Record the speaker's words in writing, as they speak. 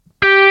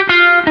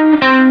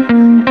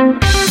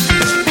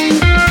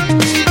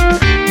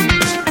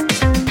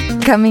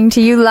Coming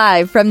to you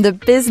live from the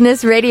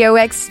Business Radio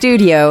X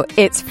studio,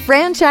 it's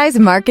Franchise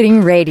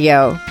Marketing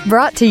Radio,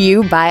 brought to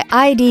you by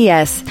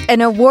IDS,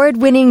 an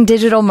award-winning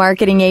digital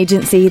marketing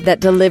agency that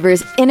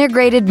delivers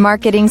integrated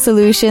marketing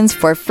solutions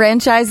for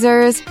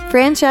franchisors,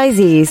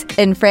 franchisees,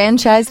 and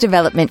franchise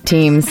development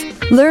teams.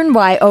 Learn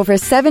why over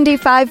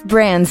 75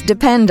 brands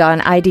depend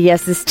on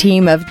IDS's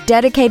team of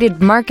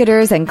dedicated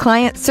marketers and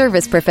client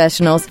service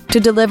professionals to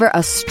deliver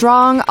a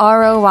strong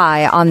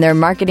ROI on their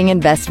marketing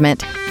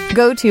investment.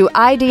 Go to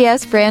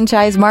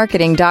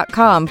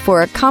idsfranchisemarketing.com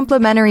for a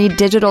complimentary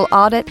digital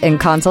audit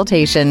and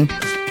consultation.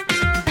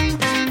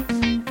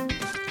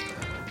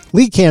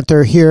 Lee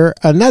Cantor here,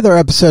 another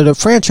episode of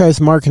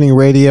Franchise Marketing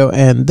Radio,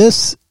 and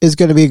this is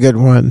going to be a good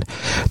one.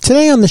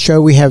 Today on the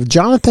show, we have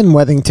Jonathan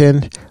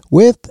Wethington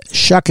with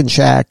Shuckin'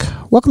 Shack.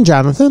 Welcome,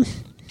 Jonathan.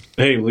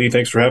 Hey, Lee.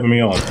 Thanks for having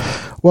me on.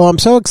 Well, I'm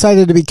so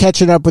excited to be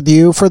catching up with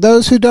you. For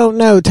those who don't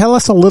know, tell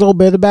us a little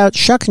bit about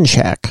Shuckin'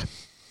 Shack.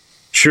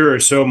 Sure.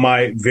 So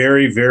my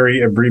very,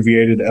 very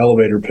abbreviated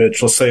elevator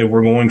pitch, let's say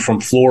we're going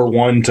from floor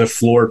 1 to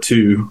floor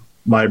 2.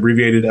 My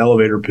abbreviated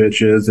elevator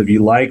pitch is, if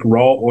you like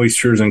raw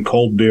oysters and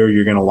cold beer,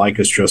 you're going to like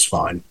us just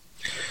fine.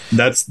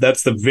 That's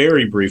the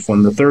very brief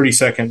one. The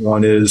 30-second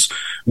one is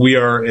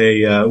we're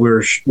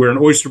an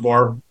oyster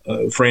bar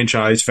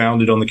franchise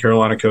founded on the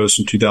Carolina coast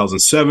in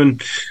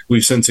 2007.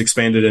 We've since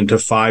expanded into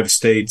 5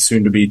 states,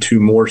 soon to be 2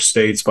 more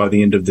states by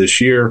the end of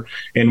this year.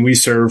 And we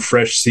serve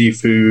fresh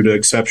seafood,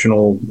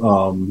 exceptional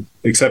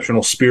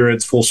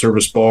spirits, full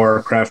service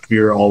bar, craft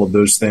beer, all of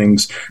those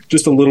things.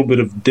 Just a little bit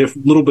of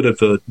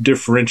a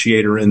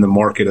differentiator in the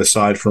market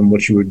aside from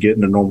what you would get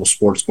in a normal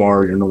sports bar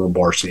or your normal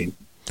bar scene.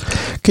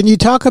 Can you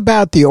talk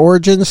about the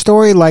origin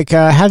story?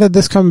 How did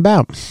this come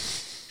about?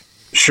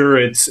 Sure.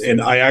 And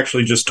I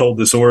actually just told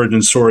this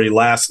origin story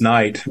last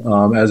night,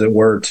 as it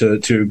were, to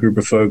a group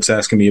of folks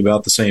asking me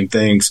about the same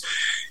things.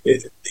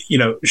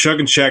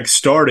 Shuckin' Shack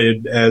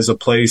started as a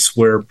place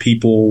where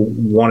people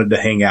wanted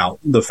to hang out.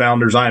 The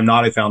founders, I am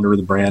not a founder of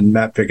the brand,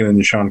 Matt Pickett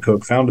and Sean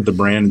Cook founded the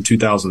brand in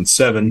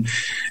 2007,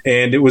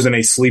 and it was in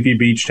a sleepy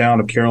beach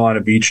town of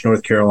Carolina Beach,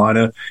 North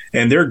Carolina,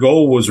 and their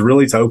goal was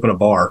really to open a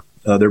bar.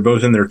 They're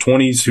both in their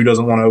 20s. Who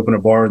doesn't want to open a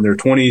bar in their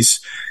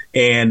 20s?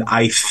 And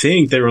I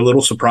think they were a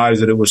little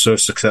surprised that it was so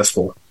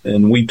successful.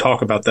 And we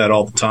talk about that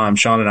all the time.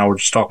 Sean and I were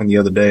just talking the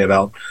other day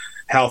about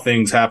how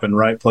things happen,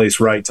 right place,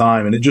 right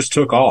time. And it just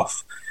took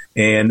off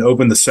and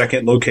opened the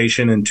second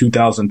location in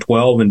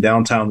 2012 in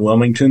downtown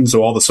Wilmington.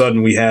 So all of a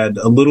sudden we had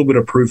a little bit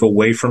of proof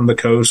away from the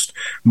coast,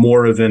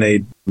 more of in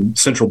a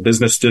central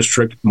business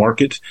district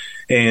market.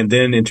 And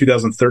then in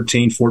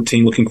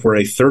 2013-14, looking for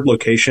a third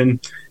location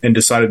and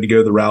decided to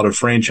go the route of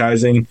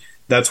franchising.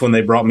 That's when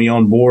they brought me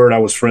on board. I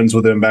was friends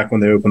with them back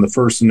when they opened the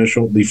first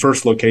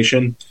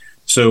location.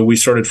 So we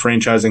started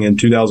franchising in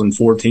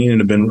 2014 and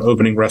have been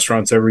opening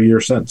restaurants every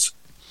year since.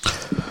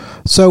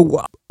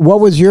 So what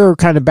was your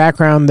kind of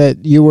background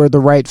that you were the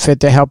right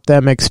fit to help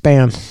them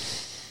expand?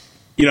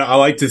 I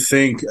like to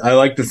think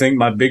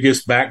my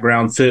biggest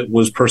background fit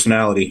was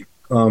personality.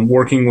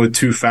 Working with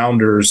 2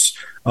 founders,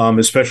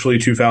 especially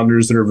 2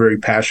 founders that are very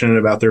passionate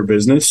about their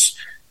business,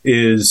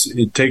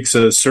 it takes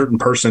a certain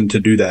person to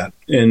do that.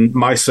 And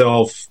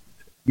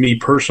me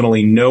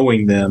personally,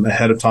 knowing them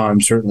ahead of time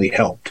certainly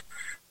helped.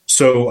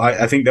 So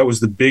I think that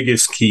was the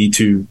biggest key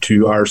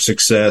to our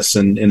success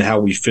and how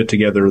we fit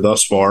together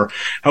thus far.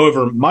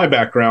 However, my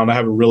background, I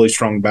have a really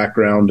strong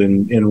background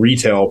in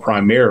retail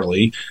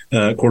primarily,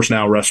 of course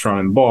now restaurant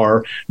and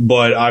bar,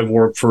 but I've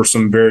worked for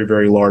some very,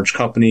 very large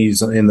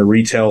companies in the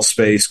retail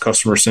space,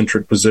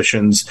 customer-centric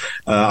positions.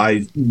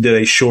 I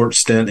did a short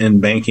stint in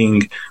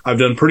banking. I've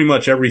done pretty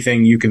much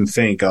everything you can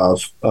think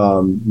of.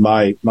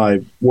 My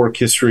work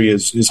history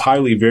is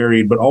highly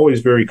varied, but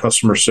always very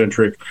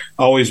customer-centric,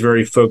 always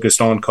very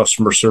focused on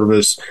customer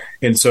service.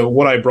 And so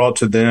what I brought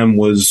to them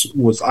was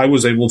I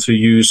was able to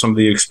use some of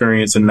the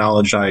experience and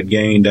knowledge I had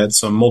gained at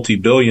some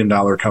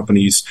multi-billion-dollar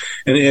companies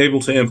and able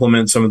to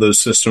implement some of those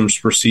systems,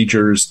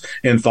 procedures,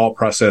 and thought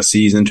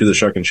processes into the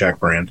Shuckin' Shack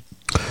brand.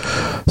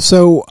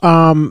 So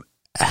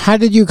how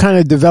did you kind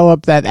of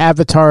develop that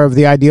avatar of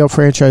the ideal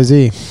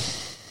franchisee?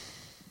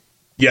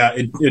 Yeah,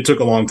 it took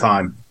a long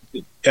time.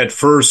 At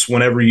first,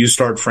 whenever you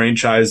start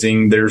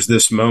franchising, there's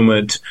this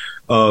moment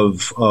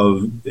of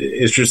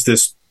it's just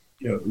this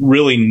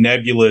really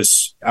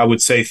nebulous, I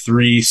would say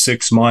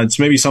 3-6 months,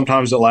 maybe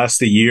sometimes it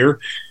lasts a year.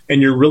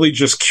 And you're really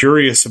just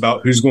curious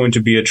about who's going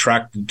to be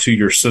attracted to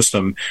your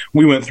system.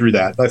 We went through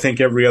that. I think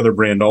every other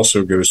brand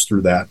also goes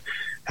through that.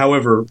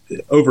 However,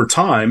 over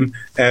time,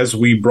 as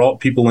we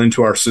brought people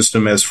into our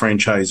system as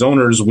franchise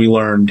owners, we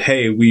learned,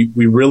 hey, we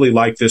really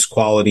like this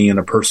quality in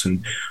a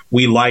person.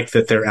 We like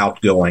that they're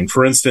outgoing.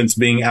 For instance,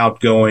 being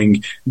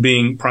outgoing,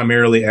 being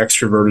primarily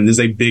extroverted is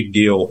a big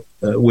deal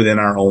within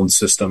our own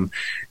system.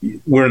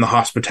 We're in the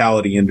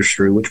hospitality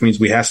industry, which means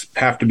we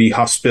have to be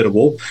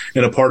hospitable.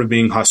 And a part of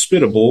being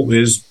hospitable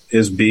is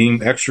being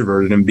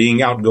extroverted and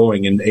being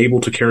outgoing and able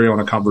to carry on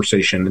a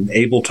conversation and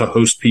able to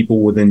host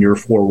people within your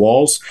four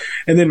walls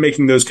and then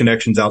making those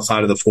connections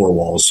outside of the four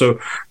walls. So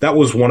that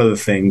was one of the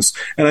things.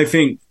 And I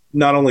think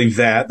not only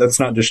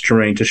that's not just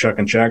germane to Shuck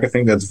and Shack. I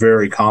think that's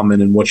very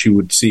common in what you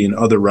would see in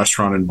other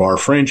restaurant and bar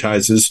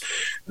franchises.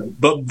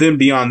 But then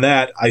beyond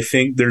that, I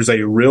think there's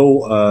a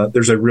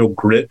real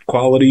grit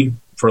quality,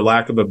 for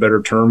lack of a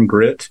better term.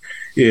 Grit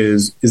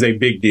is a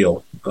big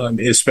deal,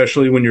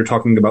 especially when you're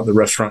talking about the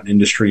restaurant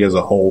industry as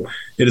a whole.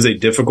 It is a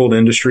difficult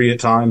industry at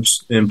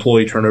times.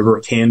 Employee turnover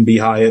can be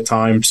high at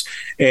times,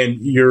 and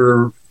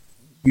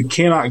you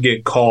cannot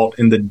get caught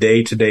in the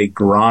day-to-day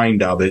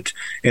grind of it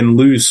and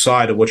lose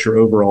sight of what your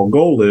overall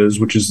goal is,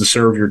 which is to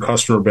serve your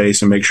customer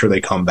base and make sure they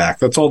come back.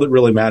 That's all that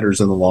really matters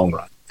in the long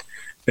run.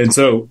 And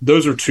so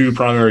those are two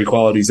primary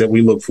qualities that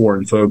we look for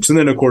in folks. And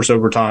then, of course,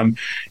 over time,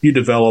 you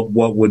develop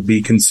what would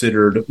be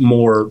considered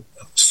more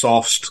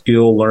soft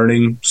skill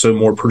learning, so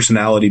more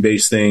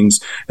personality-based things.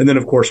 And then,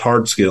 of course,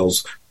 hard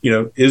skills.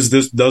 Does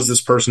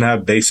this person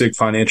have basic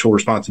financial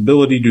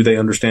responsibility? Do they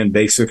understand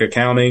basic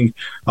accounting,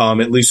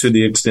 at least to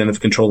the extent of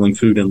controlling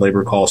food and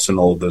labor costs and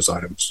all of those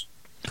items?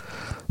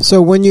 So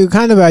when you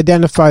kind of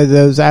identify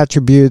those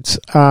attributes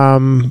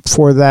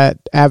for that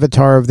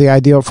avatar of the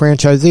ideal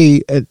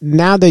franchisee,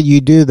 now that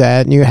you do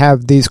that and you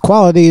have these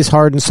qualities,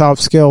 hard and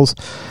soft skills,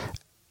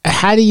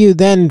 how do you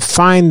then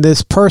find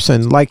this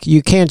person? Like,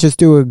 you can't just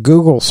do a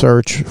Google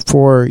search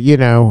for,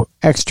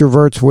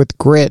 extroverts with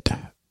grit.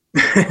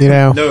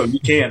 No,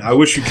 you can't. I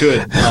wish you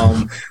could.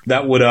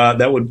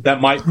 That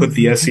might put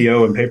the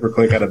SEO and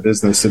pay-per-click out of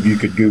business if you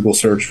could Google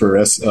search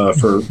for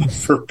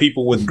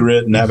people with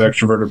grit and have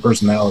extroverted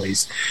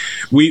personalities.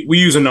 We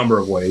use a number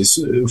of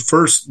ways.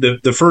 First,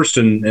 the first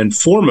and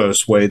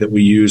foremost way that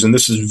we use, and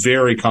this is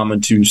very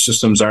common to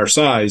systems our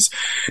size,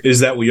 is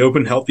that we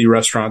open healthy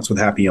restaurants with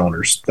happy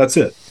owners. That's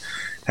it.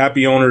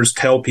 Happy owners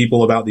tell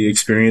people about the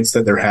experience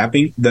that they're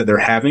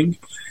having,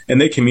 and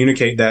they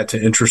communicate that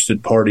to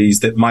interested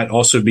parties that might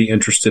also be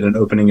interested in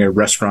opening a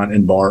restaurant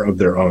and bar of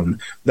their own.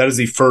 That is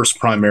the first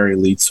primary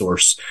lead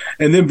source.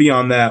 And then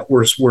beyond that,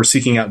 we're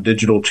seeking out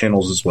digital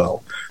channels as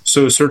well.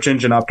 So search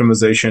engine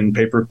optimization,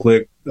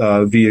 pay-per-click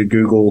via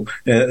Google,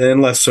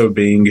 and less so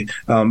Bing,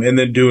 and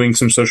then doing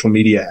some social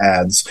media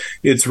ads.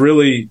 It's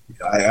really,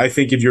 I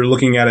think if you're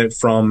looking at it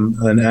from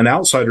an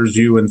outsider's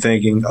view and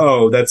thinking,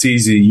 oh, that's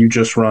easy, you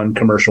just run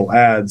commercial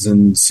ads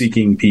and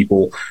seeking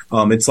people,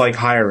 it's like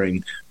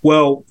hiring.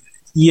 Well,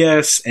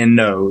 yes and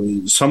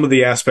no. Some of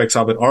the aspects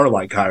of it are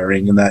like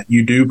hiring in that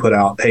you do put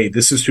out, hey,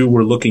 this is who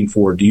we're looking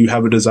for. Do you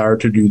have a desire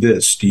to do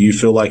this? Do you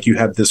feel like you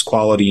have this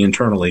quality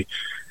internally?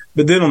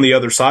 But then on the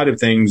other side of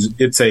things,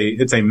 it's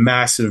a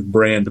massive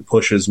brand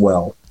push as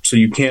well. So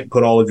you can't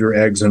put all of your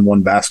eggs in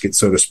one basket,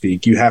 so to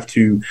speak. You have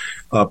to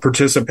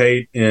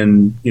participate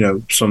in,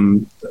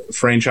 some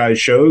franchise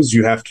shows.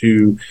 You have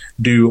to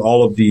do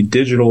all of the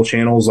digital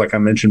channels, like I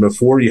mentioned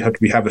before. You have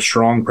to have a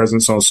strong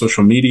presence on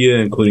social media,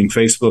 including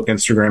Facebook,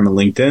 Instagram, and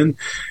LinkedIn.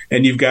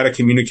 And you've got to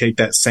communicate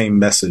that same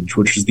message,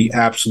 which is the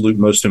absolute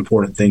most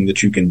important thing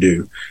that you can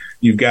do.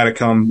 You've got to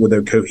come with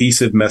a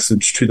cohesive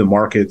message to the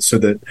market so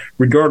that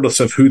regardless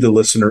of who the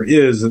listener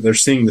is, that they're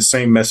seeing the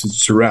same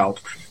message throughout.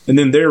 And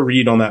then their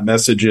read on that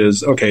message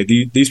is, okay,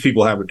 these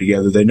people have it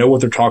together. They know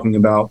what they're talking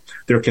about.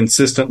 They're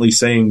consistently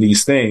saying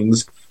these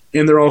things,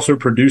 and they're also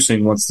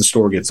producing once the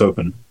store gets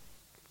open.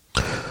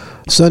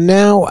 So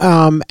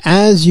now,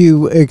 as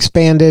you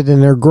expanded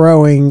and are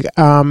growing,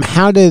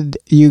 how did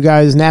you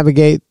guys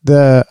navigate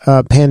the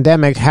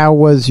pandemic? How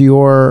was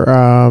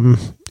your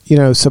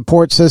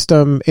support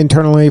system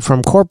internally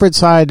from corporate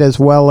side, as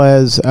well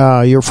as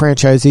your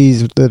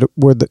franchisees that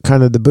were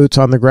kind of the boots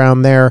on the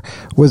ground there?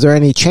 Was there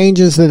any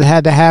changes that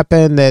had to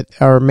happen that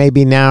are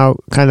maybe now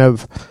kind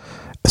of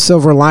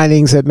silver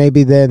linings that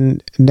maybe then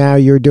now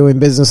you're doing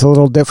business a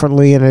little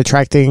differently and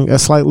attracting a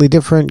slightly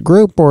different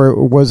group, or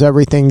was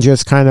everything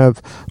just kind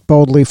of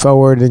boldly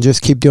forward and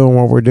just keep doing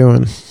what we're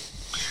doing?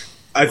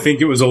 I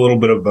think it was a little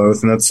bit of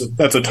both, and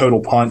that's a total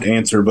punt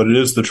answer, but it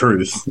is the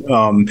truth.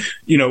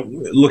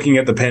 Looking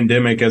at the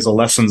pandemic as a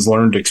lessons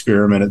learned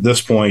experiment at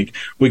this point,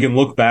 we can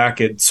look back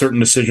at certain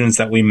decisions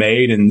that we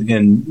made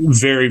and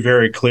very,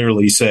 very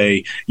clearly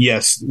say,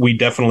 yes, we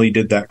definitely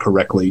did that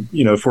correctly.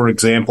 For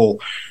example,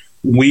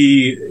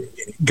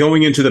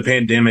 going into the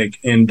pandemic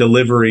and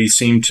delivery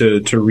seemed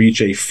to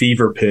reach a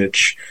fever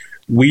pitch.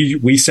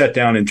 We sat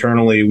down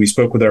internally, we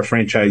spoke with our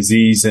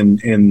franchisees,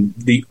 and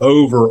the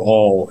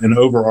overall and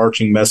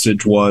overarching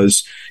message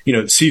was,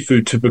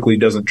 seafood typically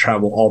doesn't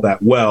travel all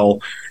that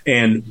well.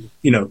 And,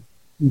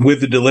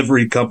 with the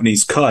delivery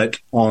company's cut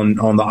on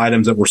the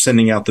items that we're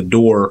sending out the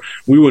door,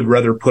 we would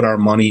rather put our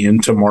money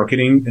into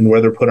marketing and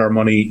rather put our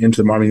money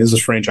into marketing. This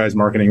is Franchise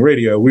Marketing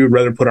Radio. We would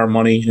rather put our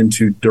money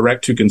into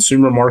direct to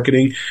consumer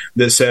marketing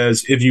that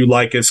says, if you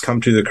like us,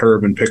 come to the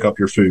curb and pick up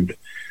your food.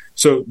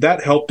 So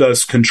that helped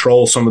us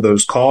control some of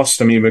those costs.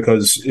 I mean,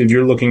 because if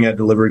you're looking at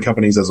delivery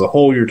companies as a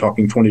whole, you're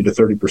talking 20 to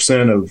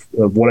 30%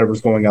 of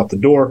whatever's going out the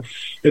door.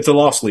 It's a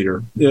loss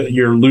leader.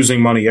 You're losing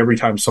money every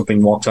time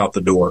something walks out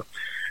the door.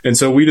 And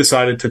so we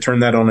decided to turn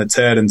that on its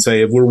head and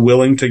say, if we're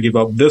willing to give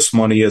up this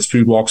money as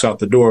food walks out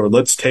the door,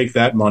 let's take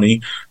that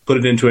money, put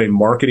it into a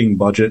marketing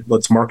budget.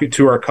 Let's market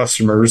to our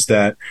customers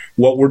that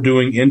what we're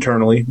doing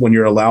internally, when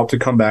you're allowed to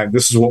come back,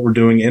 this is what we're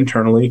doing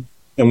internally.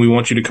 And we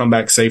want you to come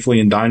back safely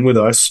and dine with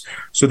us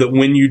so that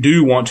when you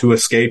do want to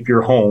escape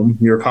your home,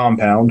 your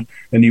compound,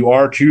 and you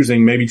are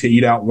choosing maybe to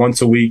eat out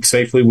once a week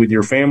safely with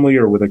your family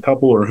or with a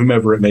couple or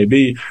whomever it may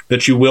be,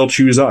 that you will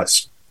choose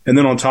us. And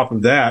then on top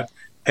of that,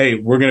 hey,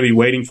 we're going to be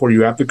waiting for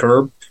you at the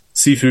curb.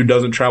 Seafood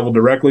doesn't travel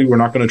directly. We're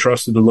not going to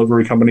trust the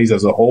delivery companies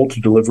as a whole to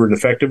deliver it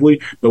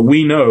effectively. But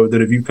we know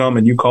that if you come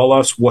and you call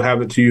us, we'll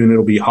have it to you and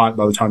it'll be hot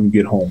by the time you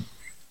get home.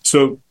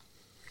 So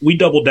we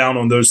doubled down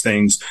on those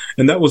things.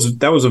 And that was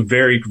a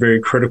very,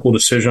 very critical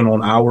decision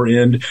on our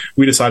end.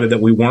 We decided that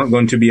we weren't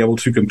going to be able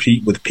to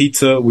compete with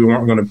pizza. We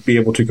weren't going to be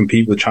able to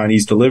compete with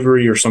Chinese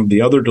delivery or some of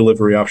the other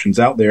delivery options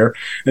out there.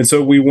 And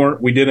so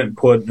we didn't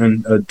put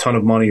a ton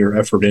of money or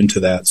effort into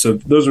that. So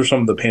those are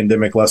some of the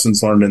pandemic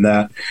lessons learned in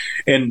that.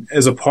 And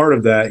as a part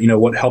of that,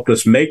 what helped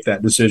us make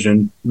that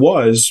decision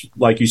was,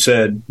 like you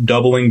said,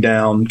 doubling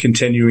down,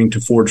 continuing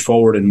to forge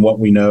forward in what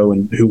we know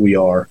and who we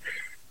are.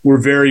 We're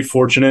very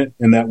fortunate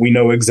in that we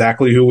know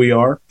exactly who we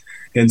are.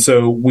 And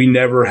so we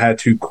never had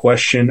to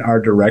question our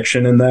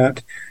direction in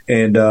that.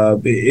 And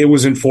it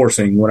was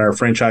enforcing when our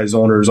franchise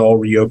owners all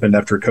reopened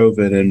after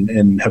COVID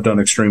and have done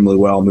extremely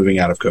well moving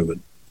out of COVID.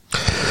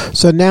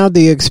 So now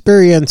the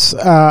experience,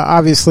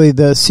 obviously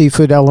the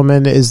seafood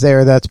element is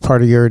there. That's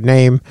part of your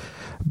name.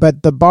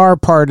 But the bar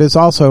part is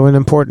also an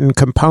important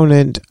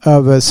component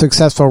of a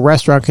successful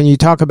restaurant. Can you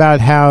talk about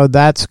how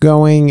that's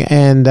going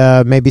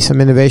and maybe some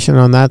innovation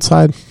on that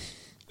side?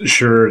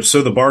 Sure.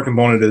 So the bar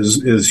component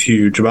is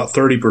huge. About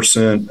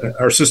 30%.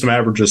 Our system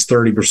averages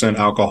 30%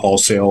 alcohol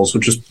sales,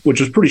 which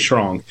is pretty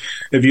strong.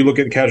 If you look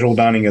at casual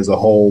dining as a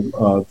whole,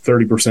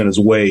 30% is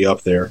way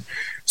up there.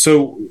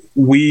 So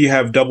we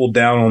have doubled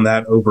down on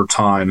that over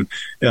time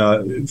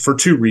for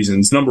two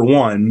reasons. Number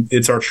one,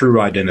 it's our true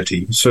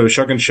identity. So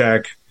Shuck and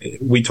Shack,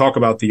 we talk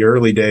about the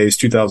early days,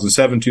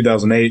 2007,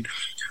 2008.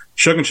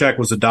 Shuck and Shack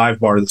was a dive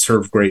bar that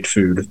served great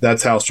food.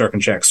 That's how Shuck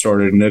and Shack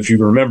started. And if you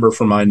remember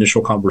from my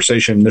initial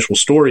conversation, initial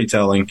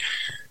storytelling,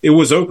 it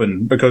was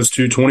open because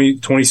two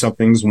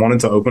 20-somethings wanted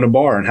to open a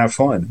bar and have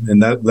fun.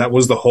 And that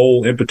was the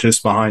whole impetus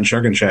behind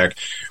Shuck and Shack.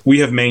 We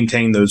have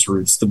maintained those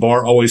roots. The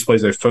bar always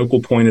plays a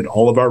focal point at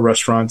all of our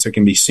restaurants. It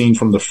can be seen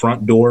from the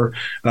front door.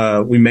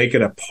 We make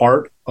it a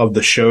part of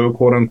the show,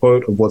 quote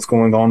unquote, of what's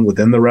going on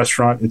within the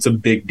restaurant. It's a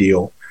big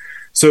deal.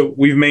 So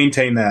we've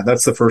maintained that.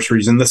 That's the first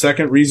reason. The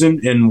second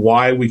reason and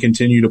why we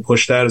continue to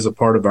push that as a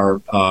part of our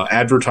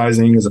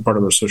advertising, as a part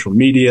of our social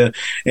media,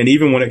 and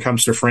even when it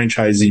comes to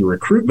franchisee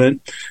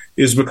recruitment,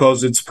 is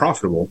because it's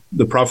profitable.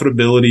 The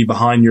profitability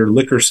behind your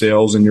liquor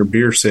sales and your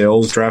beer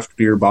sales, draft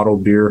beer,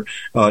 bottled beer,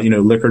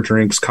 liquor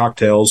drinks,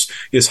 cocktails,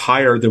 is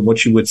higher than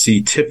what you would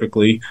see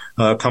typically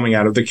coming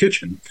out of the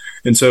kitchen.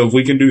 And so if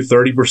we can do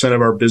 30%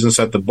 of our business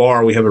at the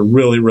bar, we have a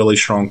really, really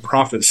strong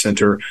profit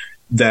center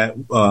that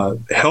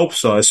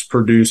helps us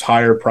produce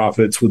higher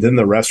profits within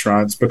the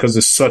restaurants because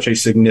it's such a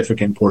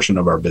significant portion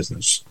of our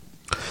business.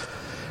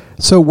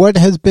 So what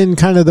has been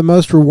kind of the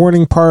most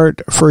rewarding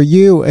part for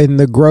you in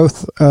the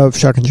growth of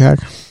Shuck and Shack?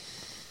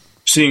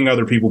 Seeing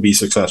other people be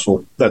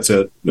successful. That's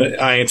it.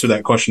 I answer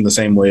that question the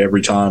same way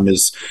every time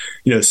is,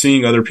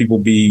 seeing other people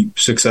be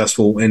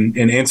successful and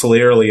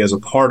ancillarily as a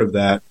part of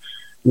that,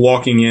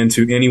 walking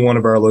into any one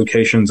of our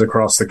locations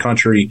across the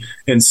country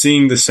and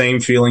seeing the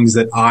same feelings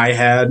that I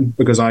had,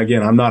 because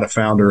I'm not a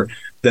founder,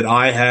 that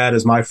I had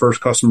as my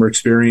first customer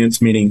experience,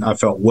 meaning I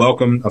felt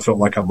welcome. I felt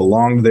like I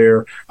belonged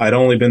there. I'd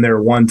only been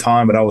there one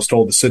time, but I was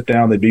told to sit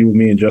down. They'd be with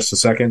me in just a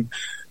second.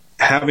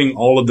 Having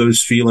all of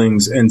those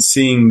feelings and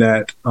seeing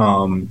that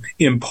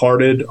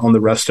imparted on the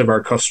rest of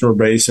our customer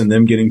base and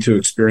them getting to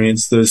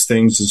experience those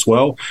things as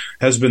well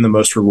has been the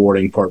most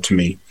rewarding part to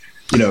me.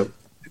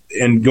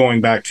 And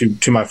going back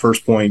to my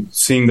first point,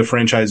 seeing the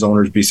franchise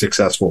owners be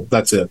successful.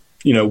 That's it.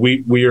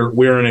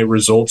 We're in a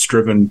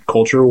results-driven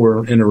culture.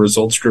 We're in a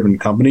results-driven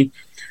company.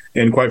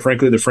 And quite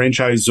frankly, the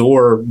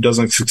franchisor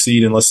doesn't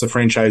succeed unless the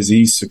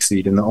franchisees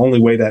succeed. And the only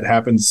way that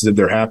happens is if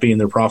they're happy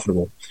and they're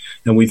profitable.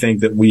 And we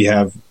think that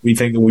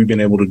we've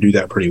been able to do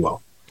that pretty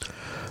well.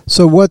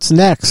 So what's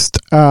next?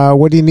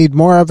 What do you need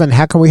more of and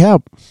how can we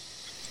help?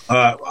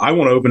 I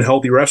want to open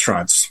healthy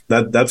restaurants.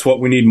 That's what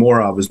we need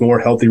more of, is more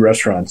healthy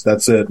restaurants.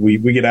 That's it. We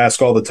get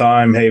asked all the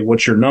time, hey,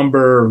 what's your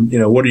number?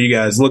 What are you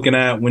guys looking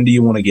at? When do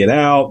you want to get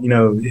out?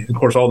 Of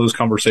course, all those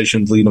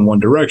conversations lead in one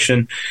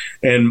direction.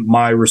 And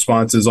my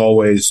response is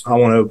always, I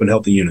want to open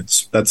healthy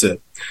units. That's it.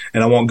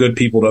 And I want good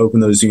people to open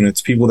those units,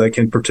 people that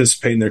can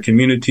participate in their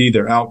community.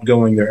 They're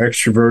outgoing, they're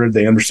extroverted,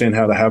 they understand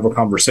how to have a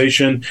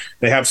conversation.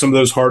 They have some of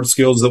those hard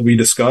skills that we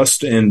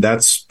discussed, and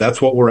that's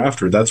what we're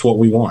after. That's what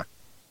we want.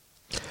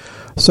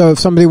 So if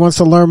somebody wants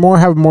to learn more,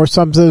 have a more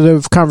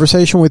substantive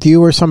conversation with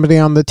you or somebody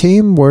on the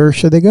team, where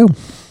should they go?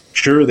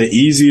 Sure. The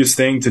easiest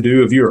thing to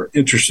do if you're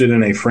interested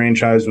in a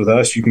franchise with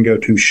us, you can go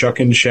to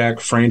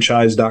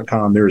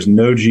shuckandshackfranchise.com. There is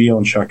no G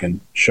on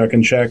Shuckin.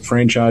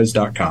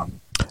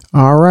 Shuckandshackfranchise.com.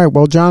 All right.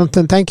 Well,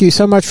 Jonathan, thank you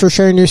so much for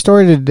sharing your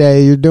story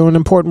today. You're doing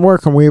important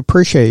work, and we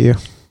appreciate you.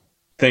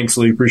 Thanks,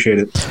 Lee. Appreciate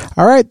it.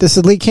 All right. This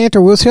is Lee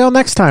Cantor. We'll see you all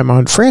next time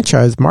on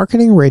Franchise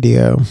Marketing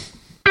Radio.